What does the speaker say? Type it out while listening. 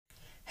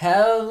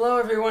Hello,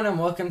 everyone, and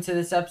welcome to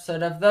this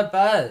episode of The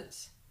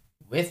Buzz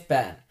with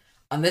Ben.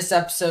 On this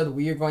episode,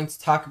 we are going to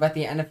talk about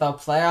the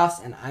NFL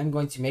playoffs, and I'm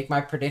going to make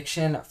my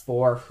prediction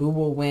for who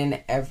will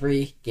win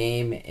every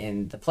game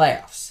in the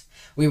playoffs.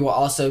 We will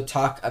also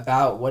talk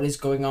about what is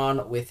going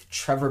on with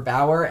Trevor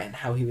Bauer and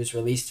how he was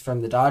released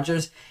from the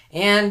Dodgers,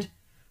 and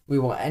we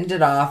will end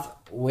it off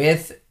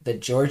with the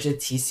Georgia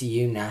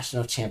TCU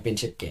National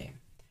Championship game.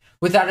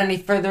 Without any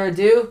further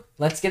ado,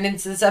 let's get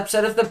into this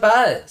episode of The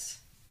Buzz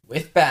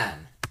with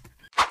Ben.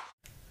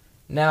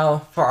 Now,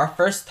 for our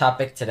first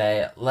topic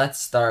today, let's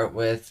start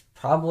with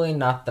probably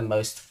not the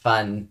most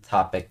fun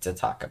topic to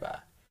talk about.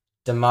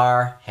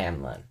 Damar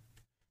Hamlin.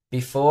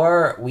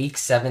 Before Week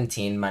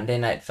 17 Monday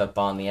Night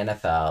Football in the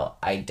NFL,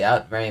 I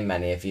doubt very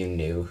many of you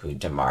knew who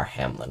Damar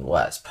Hamlin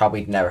was.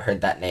 Probably never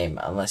heard that name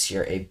unless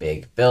you're a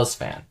big Bills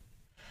fan.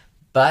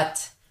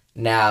 But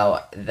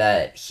now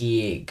that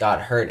he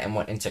got hurt and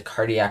went into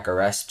cardiac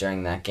arrest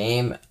during that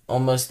game,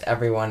 almost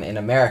everyone in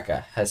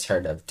America has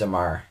heard of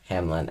Damar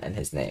Hamlin and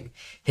his name.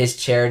 His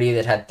charity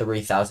that had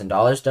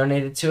 $3,000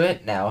 donated to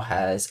it now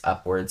has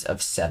upwards of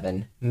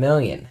 $7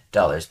 million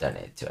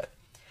donated to it.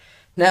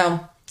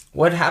 Now,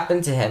 what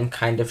happened to him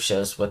kind of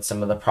shows what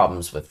some of the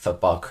problems with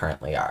football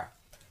currently are.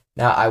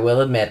 Now, I will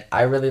admit,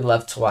 I really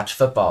love to watch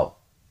football,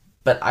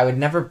 but I would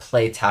never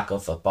play tackle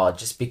football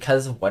just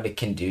because of what it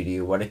can do to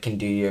you, what it can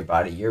do to your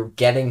body. You're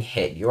getting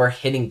hit. You're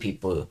hitting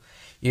people.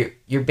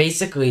 You're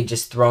basically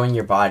just throwing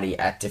your body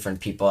at different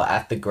people,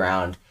 at the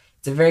ground.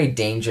 It's a very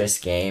dangerous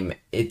game.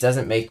 It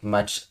doesn't make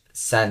much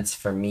sense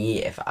for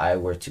me if I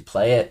were to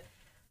play it.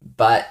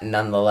 But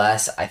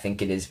nonetheless, I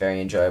think it is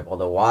very enjoyable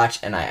to watch,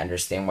 and I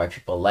understand why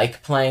people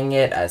like playing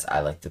it, as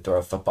I like to throw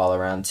a football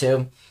around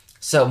too.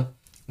 So,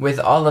 with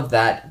all of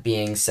that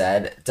being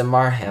said,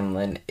 Damar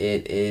Hamlin,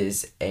 it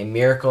is a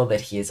miracle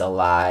that he is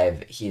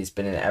alive. He's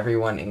been in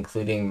everyone,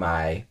 including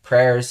my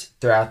prayers,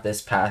 throughout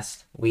this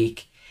past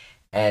week.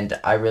 And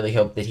I really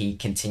hope that he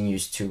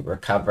continues to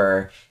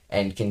recover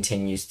and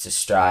continues to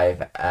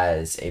strive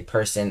as a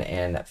person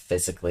and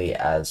physically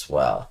as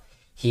well.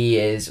 He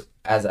is,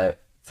 as I've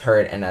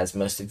heard, and as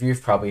most of you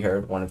have probably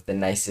heard, one of the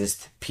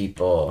nicest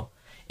people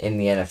in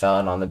the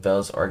NFL and on the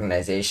Bills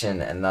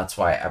organization, and that's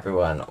why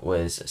everyone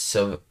was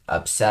so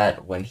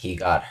upset when he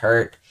got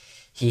hurt.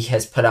 He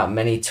has put out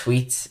many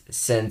tweets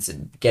since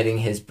getting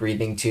his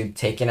breathing tube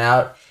taken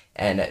out,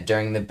 and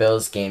during the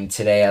Bills game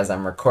today, as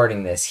I'm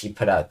recording this, he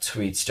put out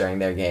tweets during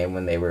their game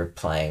when they were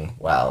playing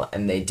well,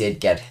 and they did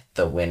get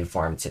the win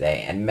for him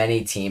today. And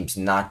many teams,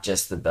 not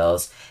just the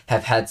Bills,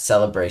 have had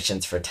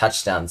celebrations for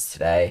touchdowns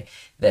today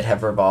that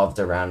have revolved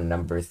around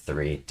number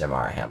 3,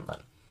 Damar Hamlin.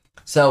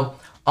 So,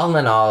 all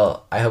in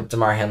all, I hope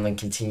Damar Hamlin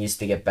continues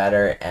to get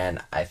better,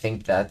 and I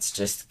think that's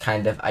just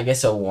kind of, I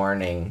guess, a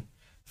warning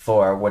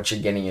for what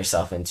you're getting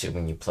yourself into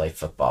when you play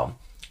football.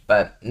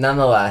 But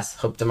nonetheless,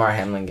 hope Damar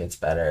Hamlin gets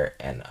better,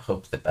 and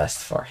hope the best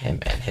for him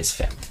and his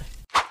family.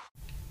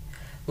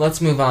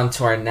 Let's move on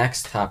to our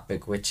next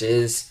topic, which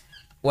is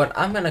what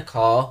I'm going to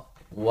call,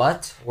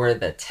 what were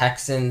the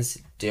Texans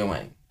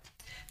doing?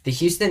 The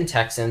Houston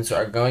Texans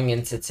are going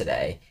into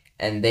today,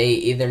 and they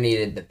either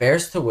needed the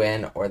Bears to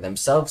win or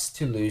themselves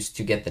to lose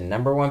to get the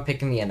number 1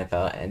 pick in the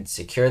NFL and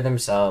secure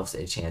themselves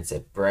a chance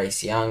at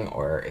Bryce Young,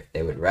 or if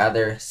they would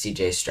rather,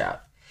 CJ Stroud.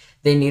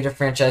 They need a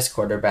franchise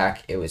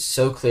quarterback. It was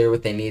so clear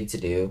what they needed to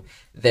do.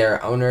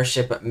 Their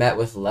ownership met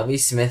with Lovie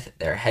Smith,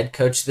 their head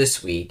coach,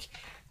 this week,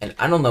 and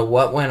I don't know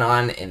what went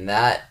on in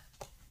that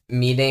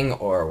meeting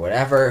or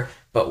whatever,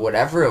 but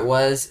whatever it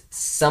was,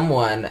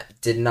 someone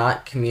did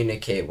not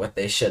communicate what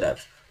they should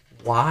have.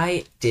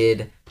 Why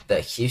did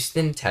the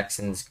Houston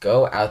Texans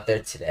go out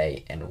there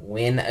today and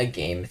win a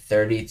game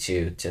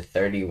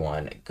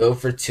 32-31, go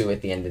for 2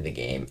 at the end of the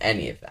game,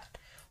 any of that?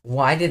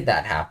 Why did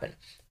that happen?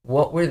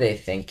 What were they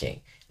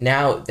thinking?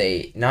 Now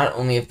they not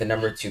only have the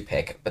number 2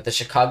 pick, but the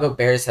Chicago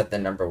Bears have the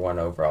number 1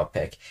 overall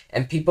pick.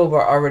 And people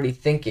were already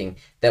thinking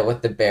that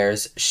what the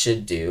Bears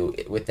should do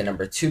with the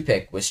number 2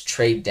 pick was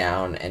trade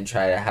down and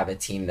try to have a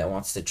team that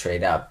wants to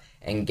trade up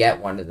and get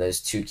one of those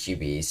 2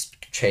 QBs,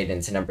 trade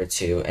into number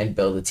 2, and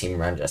build a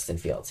team around Justin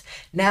Fields.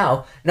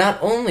 Now, not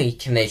only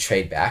can they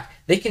trade back,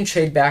 they can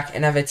trade back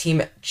and have a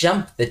team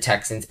jump the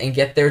Texans and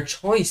get their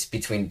choice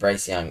between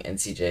Bryce Young and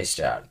CJ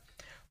Stroud.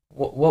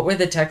 What were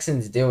the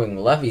Texans doing?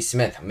 Lovie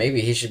Smith,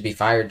 maybe he should be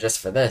fired just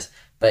for this,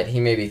 but he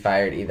may be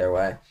fired either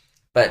way.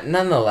 But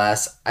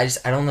nonetheless, I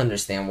don't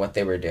understand what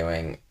they were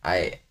doing.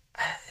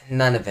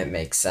 None of it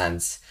makes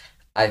sense.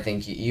 I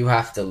think you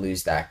have to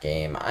lose that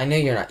game. I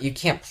know you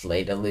can't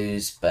play to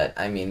lose, but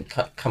I mean,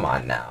 come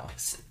on now.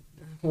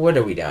 What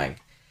are we doing?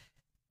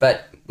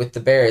 But with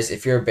the Bears,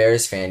 if you're a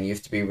Bears fan, you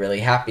have to be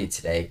really happy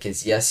today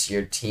because yes,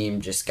 your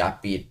team just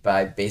got beat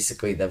by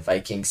basically the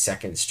Vikings'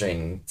 second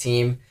string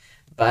team,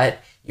 but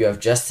you have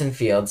Justin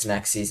Fields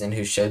next season,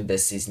 who showed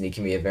this season he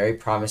can be a very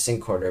promising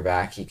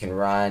quarterback. He can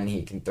run,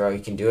 he can throw, he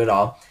can do it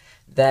all.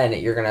 Then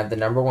you're going to have the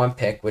number 1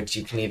 pick, which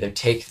you can either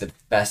take the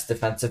best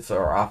defensive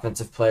or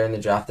offensive player in the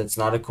draft that's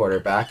not a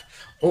quarterback,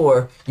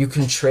 or you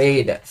can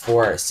trade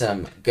for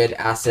some good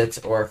assets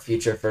or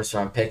future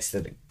first-round picks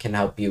that can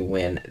help you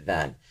win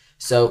then.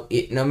 So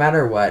no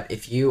matter what,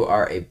 if you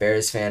are a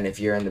Bears fan, if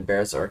you're in the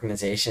Bears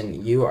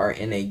organization, you are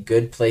in a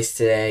good place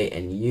today,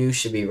 and you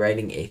should be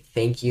writing a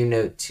thank you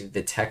note to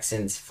the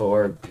Texans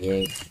for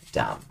being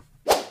dumb.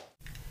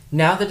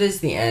 Now that it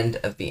is the end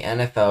of the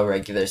NFL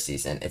regular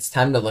season, it's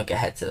time to look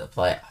ahead to the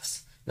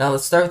playoffs. Now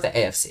let's start with the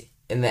AFC.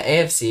 In the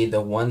AFC,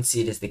 the 1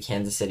 seed is the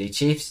Kansas City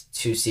Chiefs,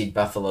 2 seed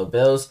Buffalo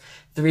Bills,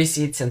 3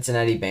 seed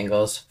Cincinnati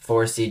Bengals,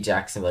 4 seed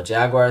Jacksonville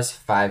Jaguars,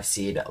 5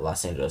 seed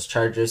Los Angeles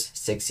Chargers,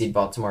 6 seed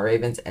Baltimore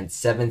Ravens, and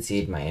 7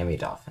 seed Miami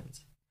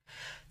Dolphins.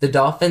 The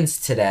Dolphins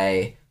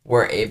today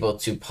were able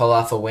to pull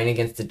off a win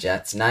against the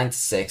Jets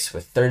 9-6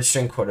 with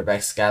third-string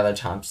quarterback Skylar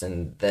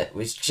Thompson that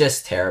was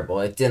just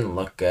terrible. It didn't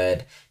look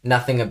good.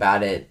 Nothing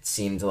about it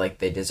seemed like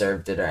they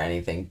deserved it or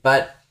anything,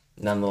 but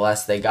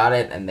nonetheless, they got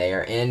it, and they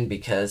are in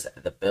because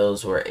the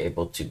Bills were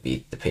able to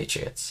beat the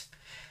Patriots.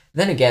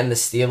 Then again, the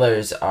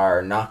Steelers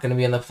are not going to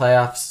be in the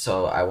playoffs,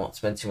 so I won't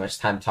spend too much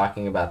time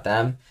talking about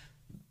them.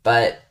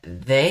 But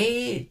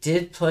they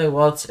did play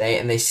well today,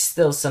 and they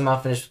still somehow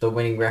finished with a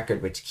winning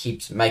record, which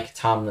keeps Mike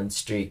Tomlin's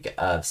streak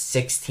of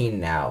 16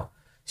 now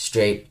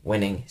straight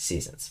winning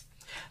seasons.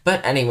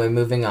 But anyway,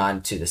 moving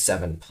on to the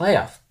 7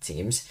 playoff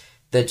teams.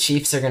 The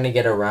Chiefs are going to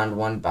get a round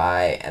 1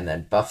 bye, and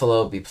then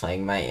Buffalo will be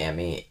playing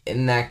Miami.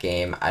 In that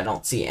game, I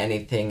don't see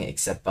anything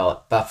except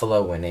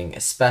Buffalo winning,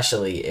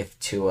 especially if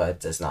Tua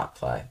does not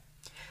play.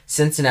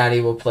 Cincinnati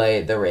will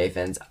play the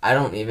Ravens. I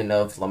don't even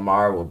know if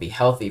Lamar will be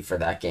healthy for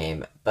that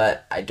game,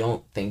 but I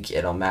don't think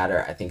it'll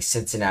matter. I think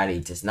Cincinnati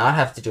does not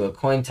have to do a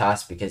coin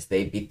toss because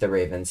they beat the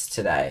Ravens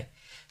today.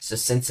 So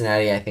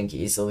Cincinnati, I think,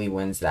 easily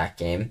wins that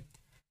game.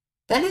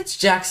 Then it's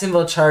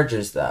Jacksonville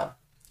Chargers, though.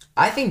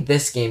 I think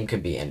this game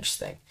could be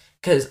interesting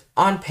because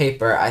on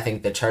paper, I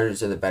think the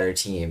Chargers are the better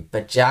team,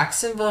 but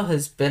Jacksonville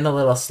has been a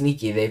little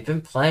sneaky. They've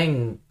been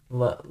playing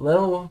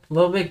little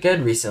bit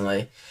good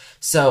recently.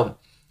 So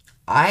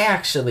I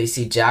actually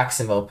see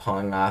Jacksonville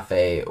pulling off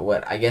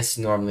what I guess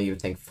normally you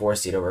would think 4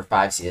 seed over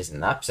 5 seed is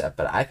an upset,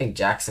 but I think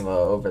Jacksonville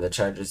over the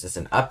Chargers is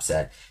an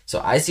upset. So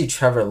I see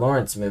Trevor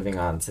Lawrence moving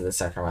on to the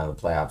second round of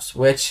the playoffs,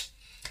 which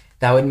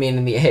that would mean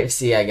in the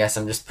AFC, I guess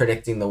I'm just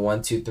predicting the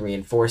 1, 2, 3,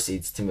 and 4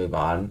 seeds to move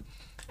on.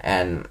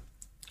 And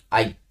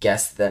I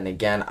guess then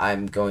again,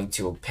 I'm going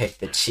to pick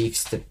the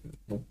Chiefs to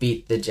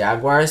beat the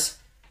Jaguars.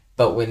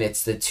 But when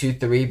it's the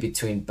 2-3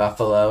 between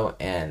Buffalo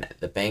and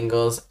the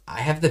Bengals, I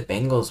have the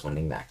Bengals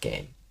winning that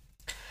game.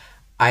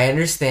 I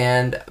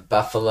understand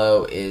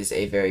Buffalo is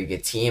a very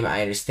good team.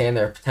 I understand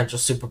they're a potential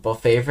Super Bowl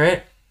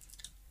favorite.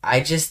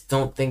 I just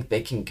don't think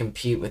they can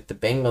compete with the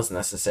Bengals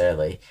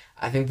necessarily.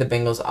 I think the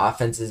Bengals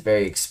offense is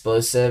very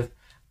explosive.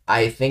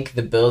 I think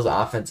the Bills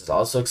offense is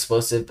also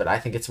explosive, but I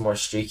think it's more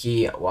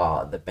streaky,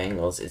 while the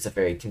Bengals is a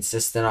very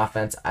consistent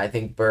offense. I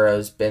think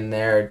Burrow's been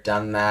there,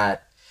 done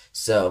that.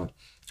 So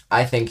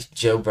I think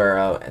Joe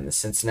Burrow and the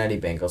Cincinnati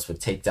Bengals would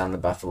take down the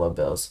Buffalo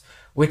Bills,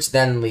 which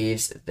then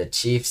leaves the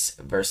Chiefs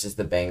versus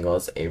the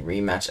Bengals, a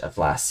rematch of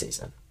last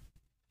season.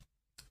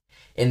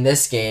 In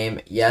this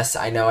game, yes,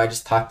 I know I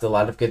just talked a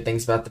lot of good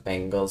things about the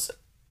Bengals,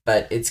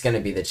 but it's going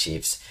to be the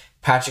Chiefs.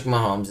 Patrick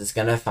Mahomes is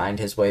going to find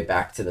his way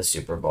back to the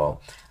Super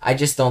Bowl. I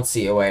just don't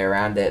see a way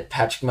around it.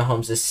 Patrick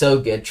Mahomes is so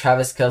good.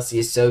 Travis Kelce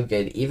is so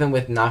good. Even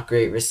with not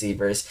great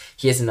receivers,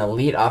 he has an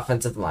elite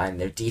offensive line.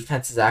 Their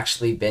defense has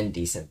actually been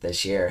decent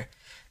this year.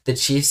 The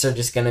Chiefs are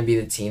just going to be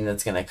the team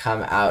that's going to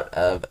come out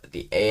of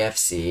the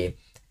AFC,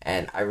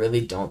 and I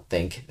really don't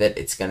think that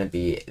it's going to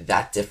be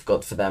that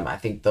difficult for them. I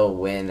think they'll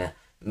win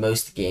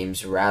most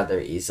games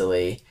rather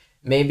easily.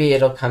 Maybe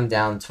it'll come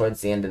down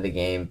towards the end of the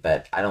game,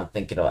 but I don't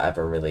think it'll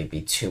ever really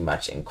be too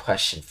much in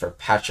question for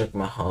Patrick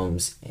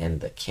Mahomes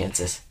and the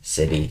Kansas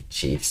City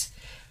Chiefs,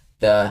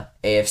 the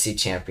AFC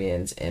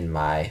champions in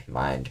my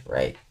mind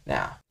right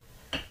now.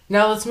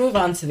 Now let's move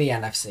on to the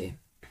NFC.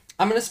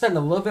 I'm going to spend a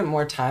little bit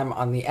more time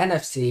on the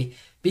NFC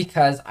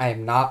because I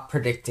am not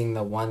predicting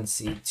the 1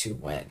 seed to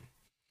win.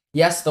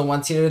 Yes, the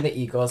 1 seed are the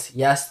Eagles.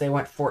 Yes, they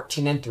went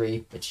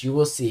 14-3, but you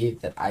will see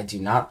that I do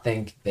not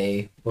think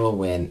they will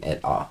win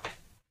at all.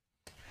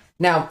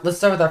 Now, let's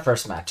start with our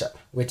first matchup,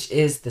 which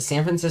is the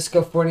San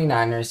Francisco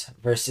 49ers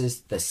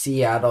versus the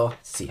Seattle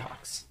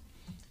Seahawks.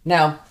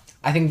 Now,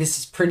 I think this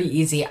is pretty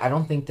easy. I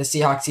don't think the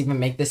Seahawks even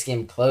make this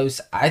game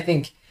close. I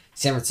think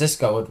San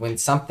Francisco would win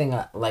something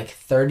like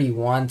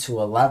 31-11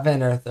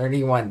 or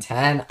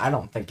 31-10. I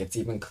don't think it's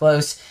even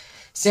close.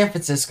 San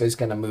Francisco is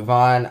going to move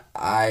on.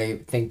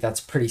 I think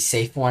that's a pretty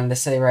safe one to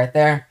say right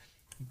there.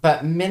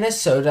 But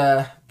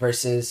Minnesota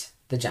versus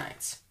the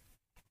Giants.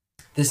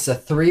 This is a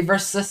 3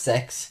 versus a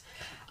 6.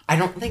 I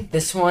don't think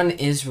this one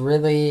is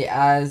really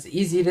as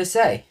easy to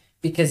say.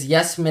 Because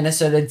yes,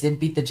 Minnesota did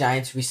beat the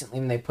Giants recently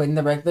when they played in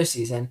the regular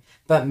season,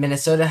 but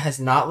Minnesota has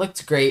not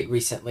looked great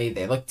recently.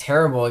 They looked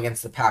terrible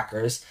against the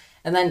Packers.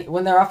 And then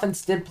when their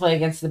offense did play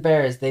against the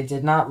Bears, they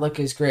did not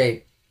look as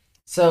great.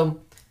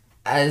 So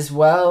as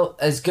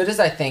good as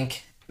I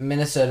think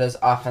Minnesota's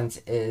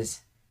offense is,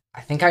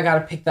 I think I got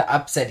to pick the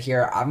upset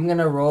here. I'm going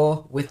to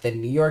roll with the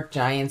New York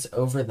Giants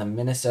over the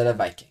Minnesota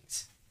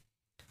Vikings.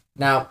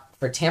 Now,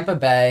 for Tampa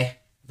Bay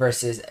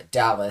versus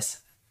Dallas,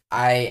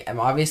 I am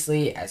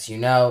obviously, as you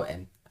know,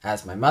 and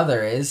as my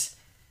mother is,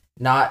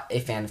 not a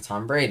fan of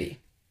Tom Brady.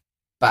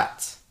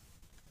 But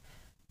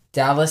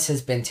Dallas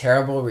has been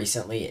terrible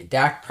recently.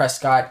 Dak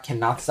Prescott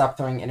cannot stop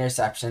throwing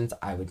interceptions.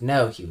 I would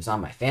know, he was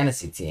on my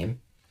fantasy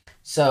team.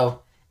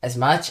 So, as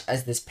much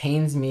as this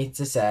pains me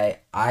to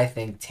say, I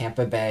think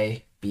Tampa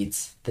Bay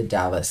beats the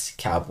Dallas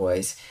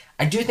Cowboys.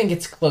 I do think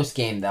it's a close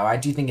game, though. I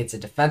do think it's a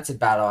defensive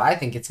battle. I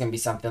think it's going to be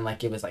something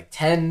like it was like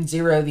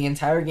 10-0 the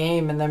entire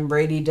game, and then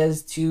Brady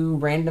does two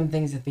random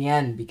things at the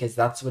end, because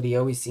that's what he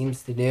always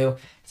seems to do.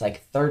 It's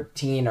like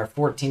 13 or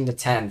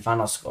 14-10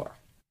 final score.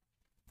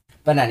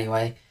 But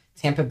anyway,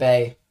 Tampa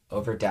Bay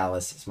over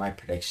Dallas is my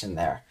prediction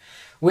there.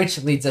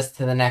 Which leads us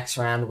to the next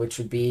round, which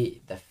would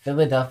be the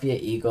Philadelphia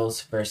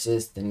Eagles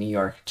versus the New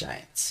York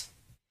Giants.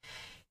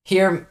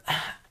 Here,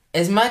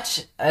 as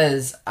much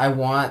as I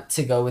want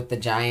to go with the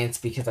Giants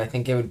because I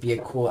think it would be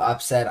a cool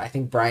upset, I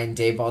think Brian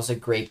Daboll's a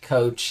great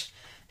coach.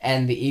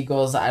 And the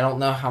Eagles, I don't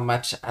know how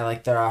much I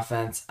like their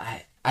offense.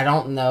 I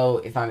don't know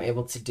if I'm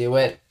able to do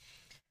it.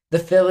 The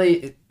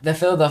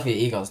Philadelphia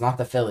Eagles, not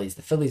the Phillies.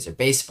 The Phillies are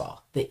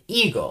baseball. The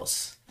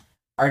Eagles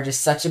are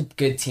just such a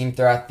good team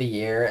throughout the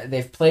year.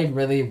 They've played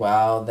really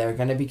well. They're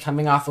going to be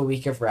coming off a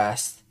week of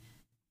rest.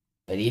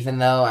 But even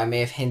though I may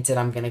have hinted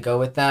I'm going to go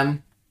with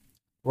them,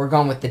 we're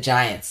going with the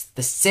Giants.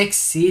 The 6th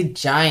seed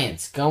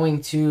Giants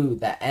going to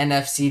the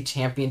NFC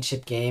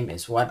Championship game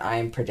is what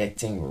I'm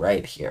predicting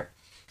right here.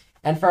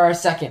 And for our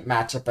second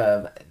matchup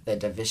of the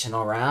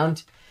divisional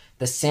round,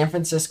 the San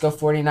Francisco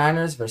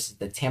 49ers versus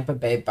the Tampa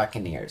Bay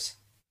Buccaneers.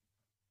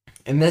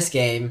 In this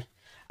game,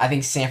 I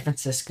think San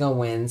Francisco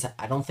wins.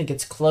 I don't think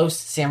it's close.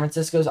 San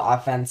Francisco's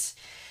offense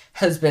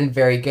has been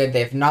very good.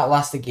 They have not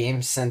lost a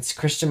game since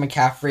Christian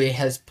McCaffrey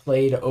has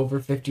played over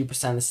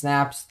 50% of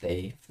snaps.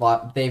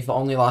 They've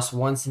only lost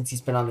one since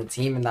he's been on the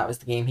team, and that was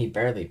the game he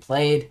barely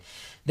played.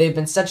 They've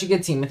been such a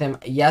good team with him.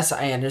 Yes,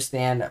 I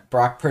understand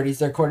Brock Purdy's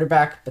their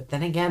quarterback, but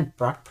then again,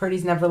 Brock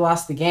Purdy's never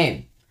lost a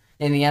game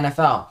in the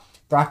NFL.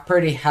 Brock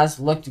Purdy has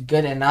looked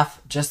good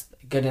enough, just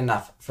good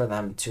enough for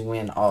them to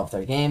win all of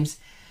their games.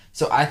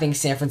 So I think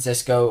San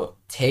Francisco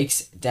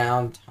takes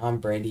down Tom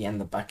Brady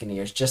and the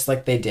Buccaneers just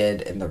like they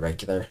did in the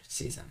regular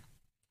season.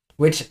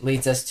 Which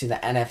leads us to the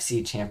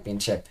NFC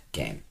Championship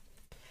game.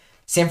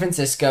 San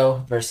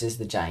Francisco versus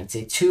the Giants,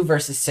 a 2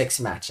 versus 6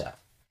 matchup.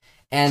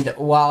 And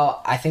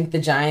while I think the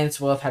Giants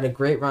will have had a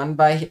great run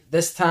by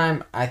this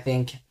time, I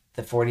think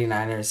the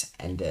 49ers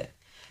end it.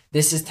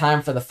 This is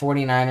time for the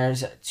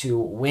 49ers to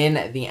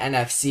win the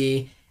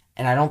NFC.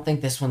 And I don't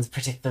think this one's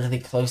particularly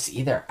close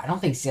either. I don't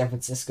think San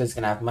Francisco is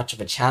going to have much of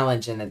a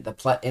challenge in the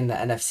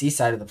NFC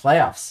side of the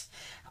playoffs.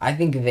 I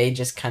think they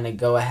just kind of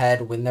go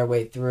ahead, win their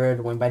way through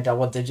it, win by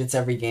double digits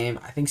every game.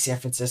 I think San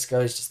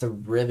Francisco is just a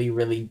really,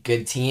 really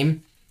good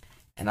team.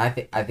 And I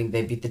think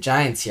they beat the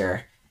Giants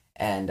here.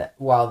 And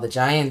while the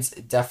Giants,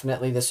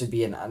 definitely this would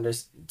be an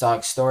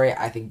underdog story,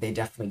 I think they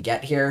definitely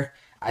get here.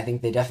 I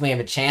think they definitely have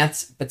a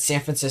chance. But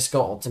San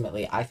Francisco,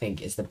 ultimately, I think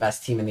is the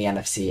best team in the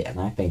NFC, and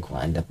I think will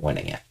end up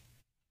winning it.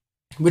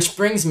 Which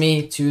brings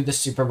me to the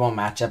Super Bowl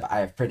matchup I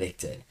have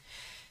predicted.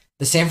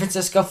 The San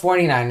Francisco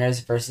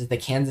 49ers versus the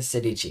Kansas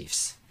City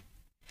Chiefs.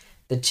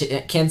 The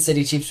Kansas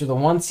City Chiefs were the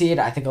 1 seed.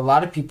 I think a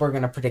lot of people are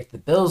going to predict the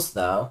Bills,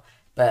 though.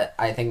 But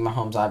I think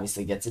Mahomes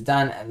obviously gets it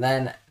done. And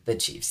then the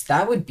Chiefs.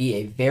 That would be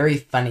a very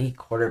funny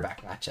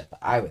quarterback matchup,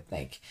 I would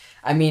think.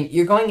 I mean,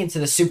 you're going into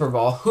the Super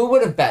Bowl. Who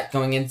would have bet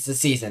going into the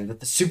season that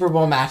the Super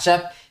Bowl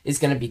matchup is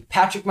going to be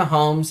Patrick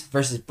Mahomes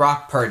versus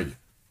Brock Purdy?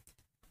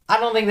 I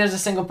don't think there's a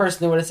single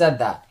person who would have said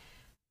that.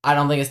 I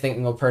don't think a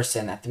single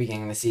person at the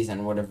beginning of the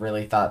season would have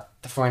really thought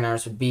the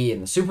 49ers would be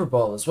in the Super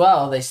Bowl as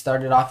well. They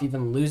started off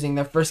even losing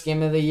their first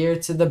game of the year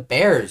to the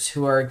Bears,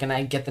 who are going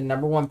to get the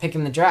number 1 pick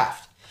in the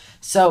draft.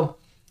 So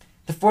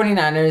the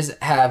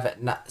 49ers have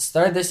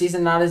started their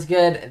season not as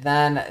good.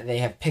 Then they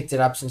have picked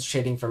it up since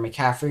trading for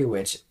McCaffrey,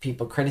 which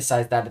people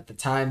criticized that at the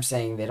time,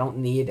 saying they don't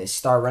need a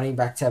star running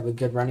back to have a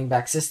good running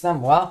back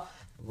system. Well,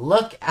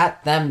 look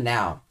at them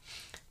now.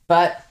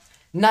 But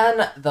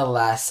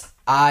nonetheless,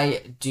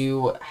 I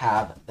do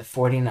have the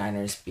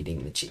 49ers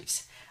beating the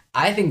Chiefs.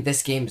 I think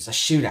this game is a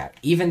shootout.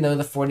 Even though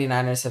the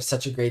 49ers have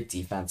such a great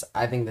defense,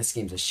 I think this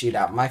game's a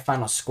shootout. My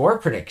final score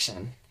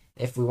prediction,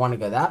 if we want to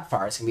go that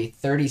far, is going to be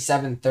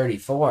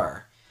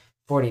 37-34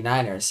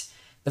 49ers.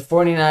 The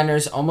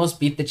 49ers almost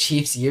beat the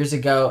Chiefs years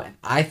ago, and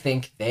I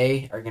think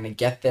they are going to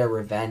get their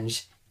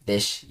revenge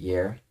this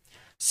year.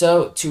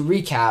 So, to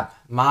recap,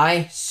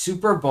 my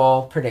Super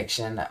Bowl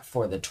prediction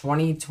for the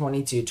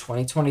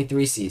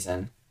 2022-2023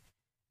 season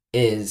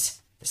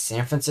is the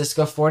San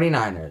Francisco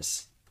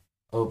 49ers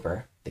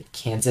over the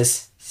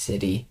Kansas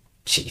City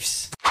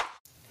Chiefs.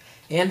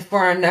 And for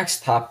our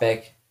next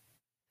topic,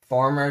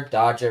 former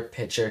Dodger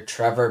pitcher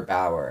Trevor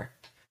Bauer.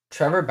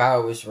 Trevor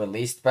Bauer was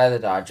released by the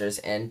Dodgers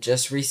and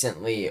just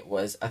recently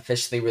was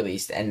officially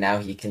released, and now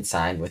he can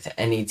sign with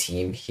any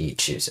team he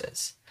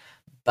chooses.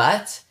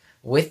 But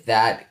with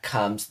that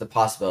comes the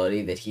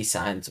possibility that he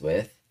signs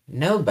with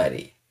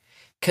nobody.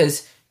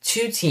 Because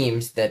two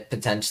teams that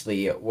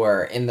potentially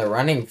were in the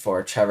running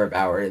for Trevor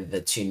Bauer,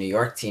 the two New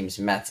York teams,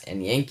 Mets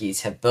and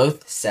Yankees, have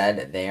both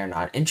said they are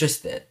not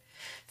interested.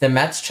 The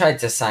Mets tried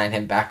to sign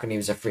him back when he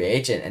was a free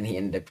agent, and he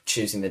ended up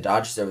choosing the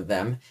Dodgers over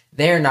them.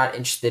 They are not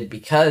interested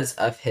because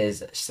of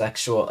his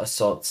sexual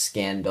assault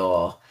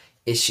scandal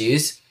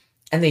issues.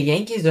 And the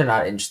Yankees are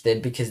not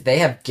interested because they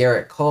have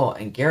Garrett Cole,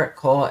 and Garrett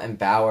Cole and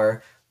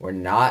Bauer were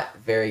not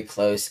very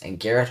close, and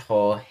Garrett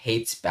Cole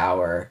hates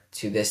Bauer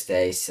to this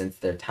day since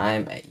their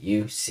time at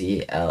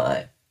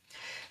UCLA.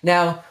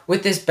 Now,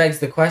 with this begs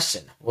the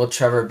question, will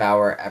Trevor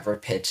Bauer ever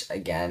pitch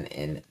again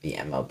in the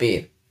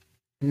MLB?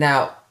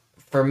 Now,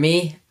 for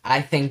me,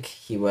 I think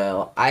he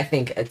will. I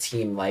think a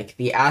team like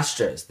the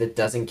Astros that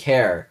doesn't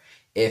care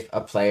if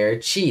a player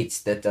cheats,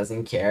 that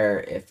doesn't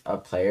care if a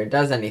player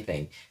does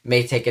anything,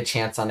 may take a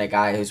chance on a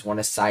guy who's won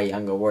a Cy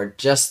Young Award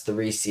just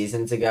 3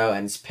 seasons ago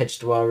and has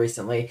pitched well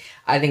recently.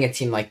 I think a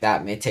team like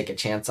that may take a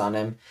chance on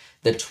him.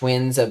 The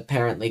Twins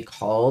apparently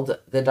called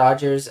the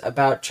Dodgers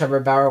about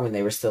Trevor Bauer when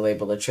they were still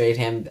able to trade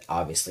him.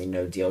 Obviously,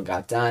 no deal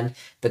got done,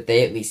 but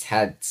they at least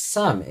had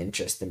some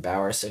interest in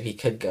Bauer, so he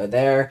could go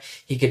there.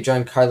 He could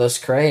join Carlos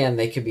Correa, and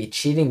they could be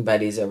cheating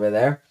buddies over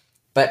there.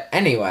 But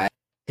anyway,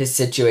 his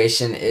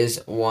situation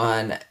is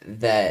one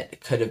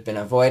that could have been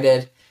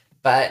avoided,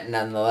 but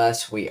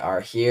nonetheless, we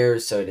are here,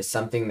 so it is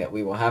something that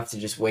we will have to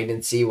just wait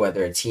and see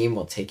whether a team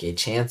will take a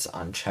chance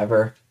on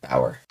Trevor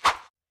Bauer.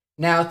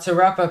 Now, to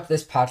wrap up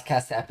this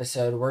podcast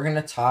episode, we're going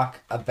to talk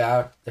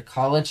about the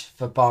College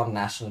Football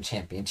National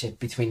Championship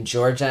between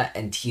Georgia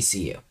and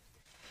TCU.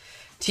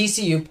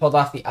 TCU pulled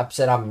off the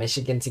upset on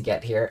Michigan to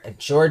get here, and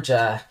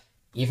Georgia,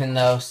 even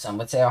though some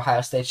would say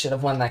Ohio State should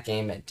have won that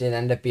game, it did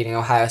end up beating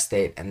Ohio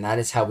State, and that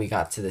is how we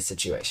got to this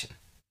situation.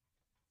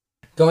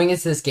 Going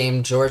into this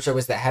game, Georgia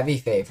was the heavy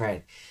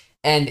favorite,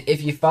 and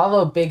if you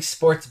follow big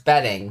sports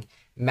betting,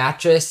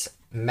 Mattress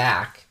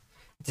Mac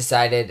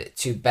decided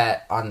to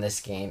bet on this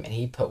game, and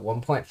he put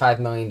 $1.5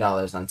 million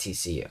on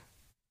TCU.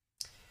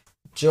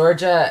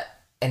 Georgia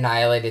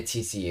annihilated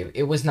TCU.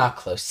 It was not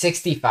close,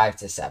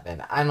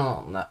 65-7.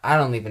 I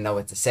don't even know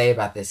what to say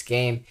about this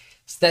game.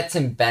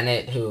 Stetson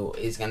Bennett, who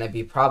is going to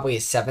be probably a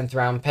 7th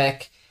round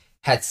pick,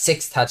 had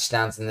 6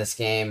 touchdowns in this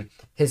game.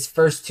 His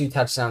first 2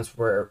 touchdowns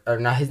were, or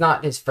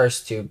not his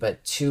first 2,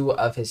 but 2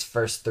 of his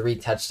first 3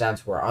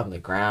 touchdowns were on the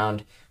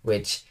ground,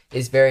 which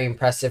is very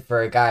impressive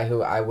for a guy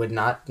who I would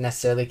not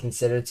necessarily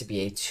consider to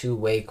be a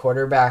two-way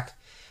quarterback.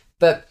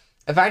 But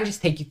if I can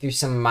just take you through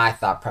some of my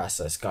thought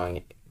process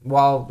going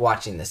while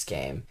watching this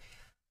game,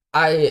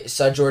 I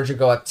saw Georgia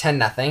go up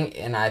 10-0,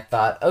 and I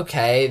thought,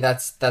 okay,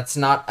 that's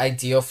not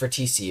ideal for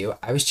TCU.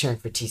 I was cheering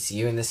for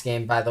TCU in this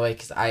game, by the way,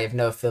 because I have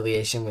no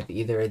affiliation with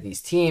either of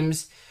these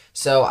teams,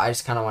 so I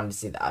just kind of wanted to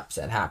see the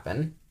upset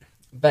happen.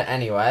 But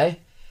anyway,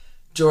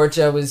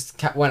 Georgia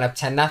went up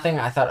 10-0.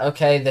 I thought,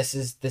 okay, this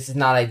is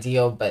not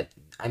ideal, but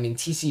I mean,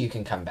 TCU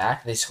can come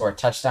back. They score a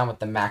touchdown with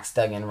the Max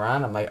Duggan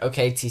run. I'm like,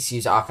 okay,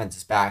 TCU's offense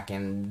is back,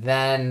 and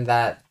then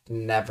that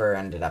never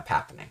ended up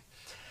happening,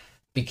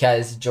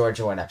 because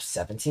Georgia went up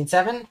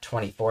 17-7,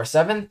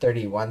 24-7,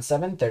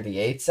 31-7,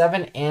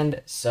 38-7,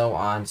 and so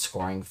on,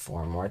 scoring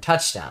 4 more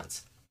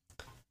touchdowns.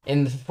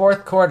 In the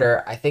fourth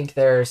quarter, I think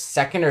their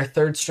second or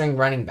third string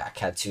running back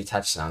had 2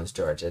 touchdowns,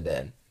 Georgia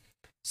did.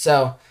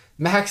 So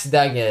Max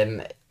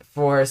Duggan,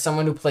 for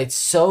someone who played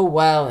so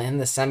well in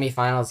the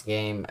semifinals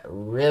game,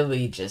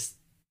 really just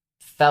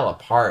fell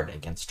apart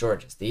against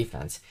Georgia's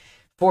defense.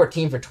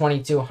 14 for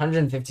 22,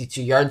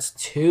 152 yards,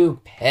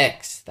 2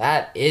 picks.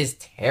 That is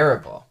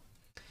terrible.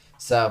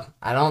 So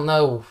I don't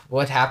know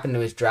what happened to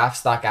his draft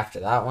stock after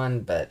that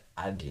one, but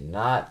I do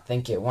not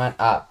think it went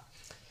up.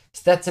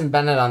 Stetson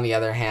Bennett, on the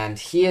other hand,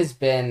 he has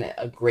been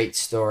a great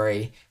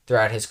story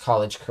throughout his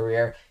college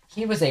career.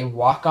 He was a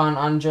walk-on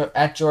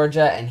at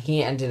Georgia, and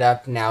he ended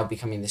up now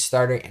becoming the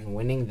starter and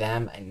winning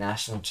them a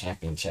national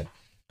championship.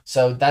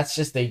 So that's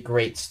just a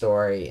great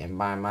story in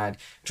my mind.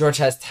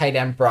 Georgia has tight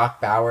end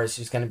Brock Bowers,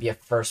 who's going to be a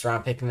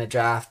first-round pick in the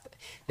draft.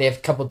 They have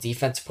a couple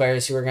defense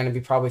players who are going to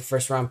be probably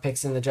first-round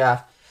picks in the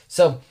draft.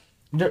 So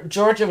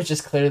Georgia was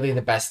just clearly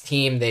the best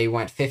team. They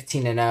went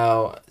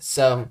 15-0.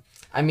 So,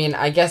 I mean,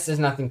 I guess there's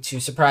nothing too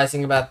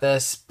surprising about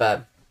this,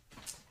 but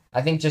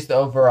I think just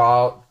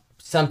overall,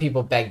 some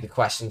people beg the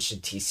question,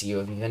 should TCU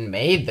have even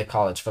made the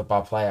college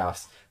football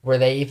playoffs? Were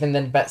they even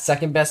the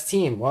second best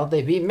team? Well,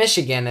 they beat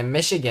Michigan, and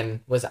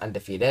Michigan was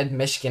undefeated.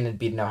 Michigan had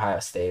beaten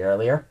Ohio State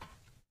earlier.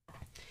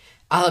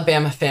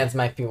 Alabama fans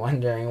might be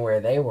wondering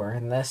where they were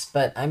in this,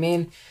 but I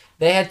mean,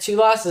 they had 2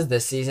 losses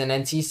this season,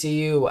 and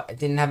TCU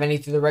didn't have any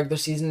through the regular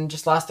season and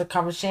just lost their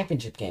conference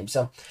championship game.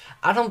 So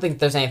I don't think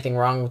there's anything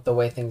wrong with the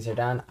way things are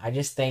done. I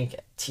just think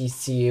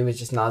TCU is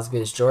just not as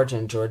good as Georgia,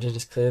 and Georgia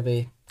just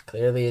clearly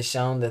has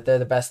shown that they're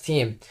the best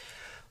team.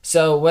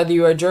 So whether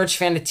you're a Georgia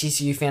fan, a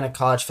TCU fan, a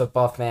college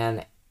football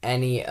fan,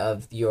 any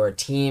of your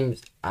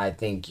teams, I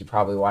think you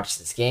probably watched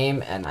this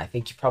game, and I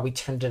think you probably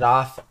turned it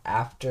off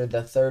after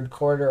the third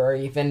quarter or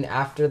even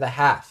after the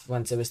half,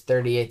 once it was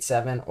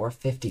 38-7 or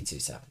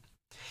 52-7.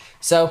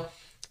 So,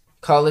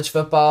 college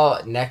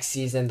football, next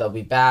season they'll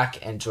be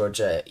back, and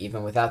Georgia,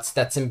 even without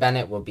Stetson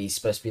Bennett, will be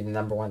supposed to be the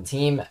number one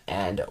team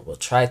and will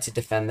try to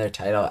defend their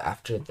title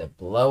after the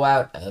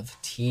blowout of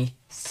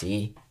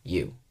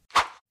TCU.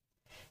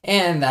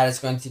 And that is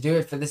going to do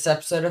it for this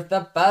episode of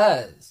The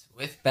Buzz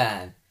with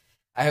Ben.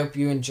 I hope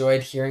you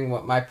enjoyed hearing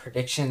what my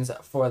predictions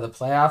for the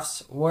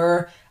playoffs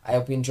were. I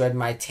hope you enjoyed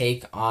my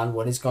take on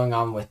what is going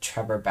on with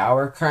Trevor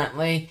Bauer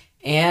currently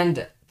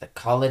and the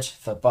College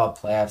Football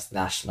Playoffs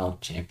National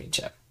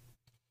Championship.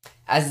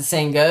 As the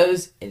saying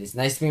goes, it is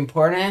nice to be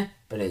important,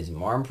 but it is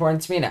more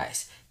important to be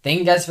nice. Thank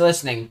you guys for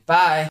listening.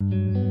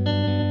 Bye!